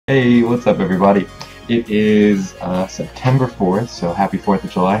Hey, what's up, everybody? It is September 4th, so happy 4th of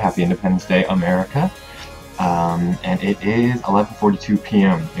July, happy Independence Day, America. And it is 11:42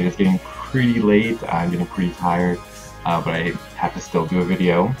 p.m. It is getting pretty late. I'm getting pretty tired, but I have to still do a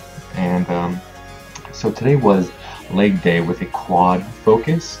video. And so today was leg day with a quad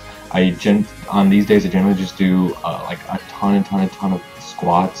focus. On these days I generally just do like a ton of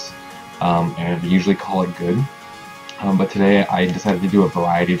squats, and I usually call it good. But today I decided to do a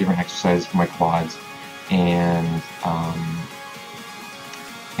variety of different exercises for my quads and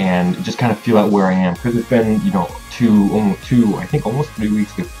just kind of feel out where I am, because it's been, I think almost 3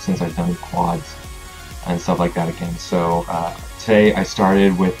 weeks since I've done quads and stuff like that again. So today I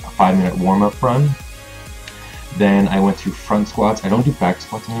started with a 5-minute warm-up run. Then I went to front squats. I don't do back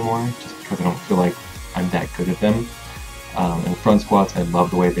squats anymore just because I don't feel like I'm that good at them. And front squats, I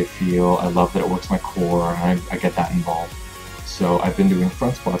love the way they feel. I love that it works my core, and I get that involved. So I've been doing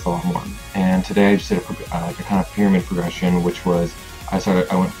front squats a lot more. And today I just did a kind of pyramid progression, which was I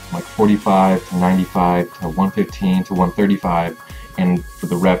went from like 45 to 95 to 115 to 135, and for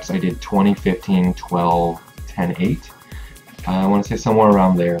the reps I did 20, 15, 12, 10, 8. I want to say somewhere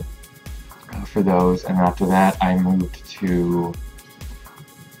around there for those. And after that I moved to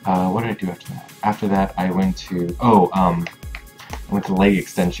what did I do after that? After that, I went to leg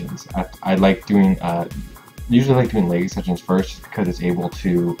extensions. I like doing usually like doing leg extensions first, just because it's able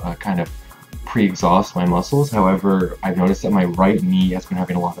to kind of pre-exhaust my muscles. However, I've noticed that my right knee has been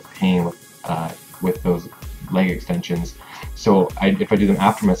having a lot of pain with those leg extensions. So if I do them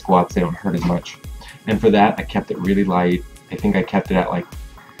after my squats, they don't hurt as much. And for that, I kept it really light. I think I kept it at like,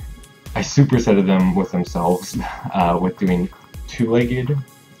 I supersetted them with themselves with doing two-legged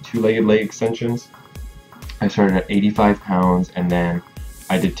leg extensions. I started at 85 pounds, and then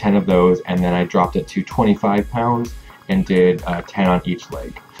I did 10 of those, and then I dropped it to 25 pounds and did 10 on each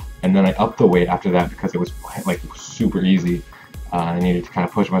leg. And then I upped the weight after that because it was like super easy. I needed to kind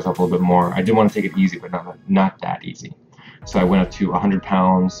of push myself a little bit more. I did want to take it easy, but not that easy. So I went up to 100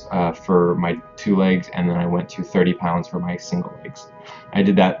 pounds for my 2 legs, and then I went to 30 pounds for my single legs. I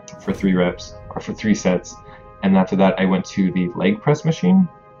did that for 3 reps, or for 3 sets. And after that, I went to the leg press machine.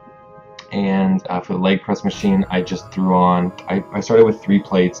 And for the leg press machine, I just threw on, I started with 3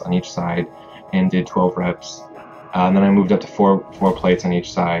 plates on each side and did 12 reps. And then I moved up to four plates on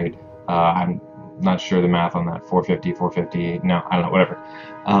each side. I'm not sure the math on that, 450, no, I don't know, whatever.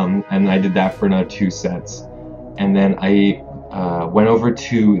 And I did that for another 2 sets. And then I went over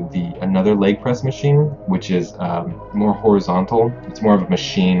to another leg press machine, which is more horizontal. It's more of a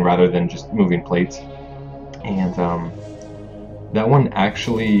machine rather than just moving plates. And that one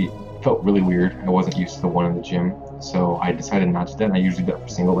actually felt really weird. I wasn't used to the one in the gym, so I decided not to do that. I usually do it for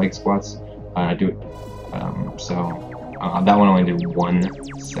single leg squats. I do it, that one only did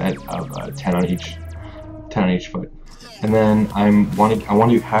 1 set of 10 on each foot. And then I want to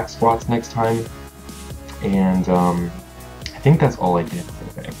do hack squats next time, and I think that's all I did for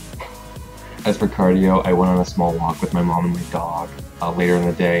the day. As for cardio, I went on a small walk with my mom and my dog later in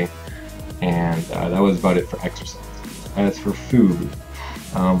the day, and that was about it for exercise. As for food,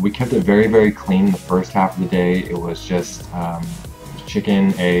 we kept it very, very clean the first half of the day. It was just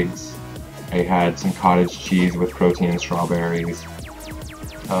chicken, eggs. I had some cottage cheese with protein and strawberries.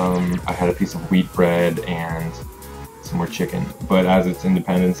 I had a piece of wheat bread and some more chicken. But as it's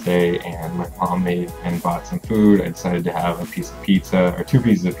Independence Day and my mom made and bought some food, I decided to have a piece of pizza, or 2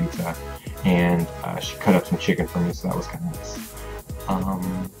 pieces of pizza, and she cut up some chicken for me, so that was kind of nice.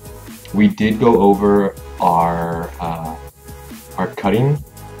 We did go over our cutting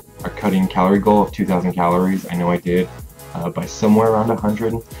calorie goal of 2,000 calories. I know I did by somewhere around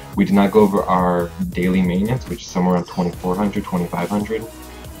 100. We did not go over our daily maintenance, which is somewhere around 2,400, 2,500.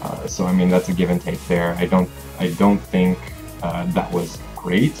 So I mean, that's a give and take there. I don't think that was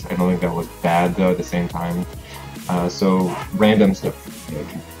great. I don't think that was bad though at the same time. So random stuff.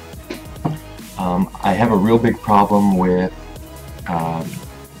 I have a real big problem with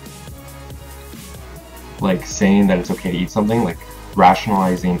like saying that it's okay to eat something, like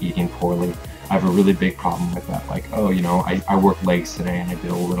rationalizing eating poorly. I have a really big problem with that. Like, oh, I worked legs today and I did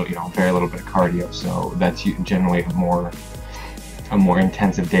a little, very little bit of cardio, so that's generally a more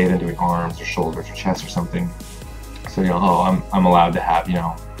intensive day than doing arms or shoulders or chest or something. So oh, I'm allowed to have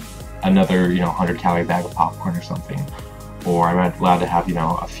another 100-calorie bag of popcorn or something, or I'm allowed to have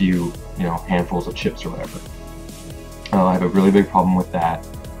a few handfuls of chips or whatever. I have a really big problem with that,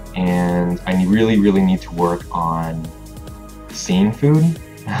 and I really need to work on seeing food.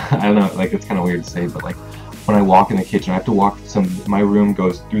 I don't know, like, it's kind of weird to say, but like when I walk in the kitchen, I have to walk my room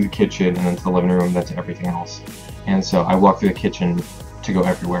goes through the kitchen and then to the living room, then to everything else. And so I walk through the kitchen to go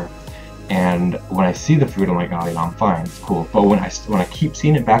everywhere. And when I see the food, I'm like, oh, I'm fine, it's cool. But when I keep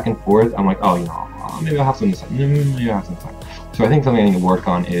seeing it back and forth, I'm like, oh, maybe I'll have some this time, maybe I'll have some time. So I think something I need to work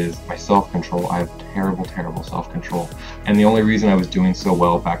on is my self-control. I have terrible self-control. And the only reason I was doing so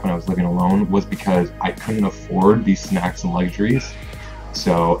well back when I was living alone was because I couldn't afford these snacks and luxuries.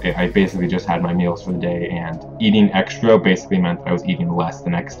 So I basically just had my meals for the day, and eating extra basically meant that I was eating less the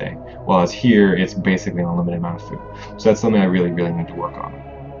next day. Whereas here, it's basically an unlimited amount of food. So that's something I really need to work on.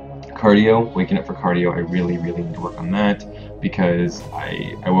 Cardio, waking up for cardio, I really need to work on that, because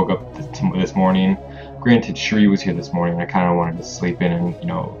I woke up this morning. Granted, Shri was here this morning, and I kind of wanted to sleep in and,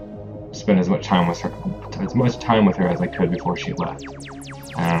 spend as much time with her as I could before she left.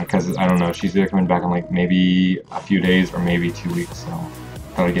 Because I don't know, she's either coming back in like maybe a few days or maybe 2 weeks, so I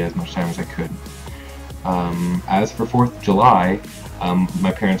thought I'd get as much time as I could. As for 4th of July,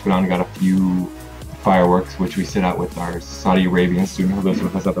 my parents went out and got a few fireworks, which we sit out with our Saudi Arabian student who lives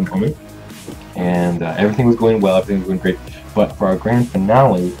with us at the moment. And everything was going well, everything was going great. But for our grand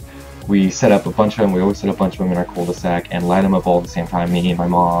finale, we set up a bunch of them. We always set up a bunch of them in our cul-de-sac and light them up all at the same time. Me and my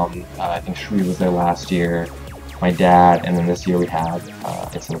mom, I think Shri was there last year, my dad, and then this year we had,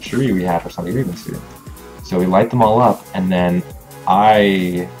 instead of Shri, we had our Saudi Arabian student. So we light them all up, and then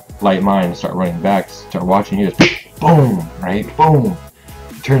I light mine and start running back, start watching, you just boom, right? Boom!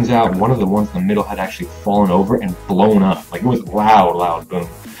 It turns out one of the ones in the middle had actually fallen over and blown up. Like, it was loud boom,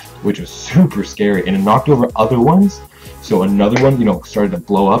 which was super scary, and it knocked over other ones. So another one, started to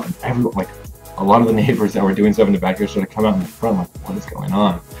blow up, and everyone, like, a lot of the neighbors that were doing stuff in the backyard started to come out in the front, like, what is going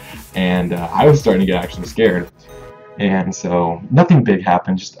on? And I was starting to get actually scared. And so nothing big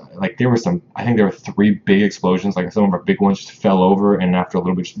happened, just like I think there were 3 big explosions, like some of our big ones just fell over and after a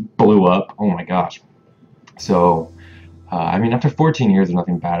little bit just blew up. Oh my gosh. So, I mean, after 14 years of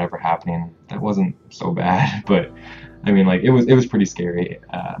nothing bad ever happening, that wasn't so bad, but I mean, like, it was pretty scary.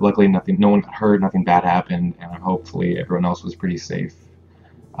 Luckily no one got hurt, nothing bad happened, and hopefully everyone else was pretty safe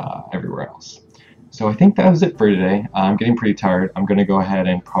everywhere else. So I think that was it for today. I'm getting pretty tired. I'm going to go ahead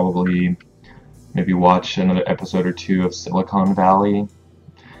and probably maybe watch another episode or 2 of Silicon Valley,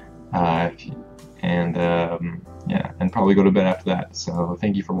 and probably go to bed after that. So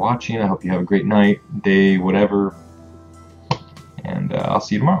thank you for watching. I hope you have a great night, day, whatever, and I'll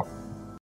see you tomorrow.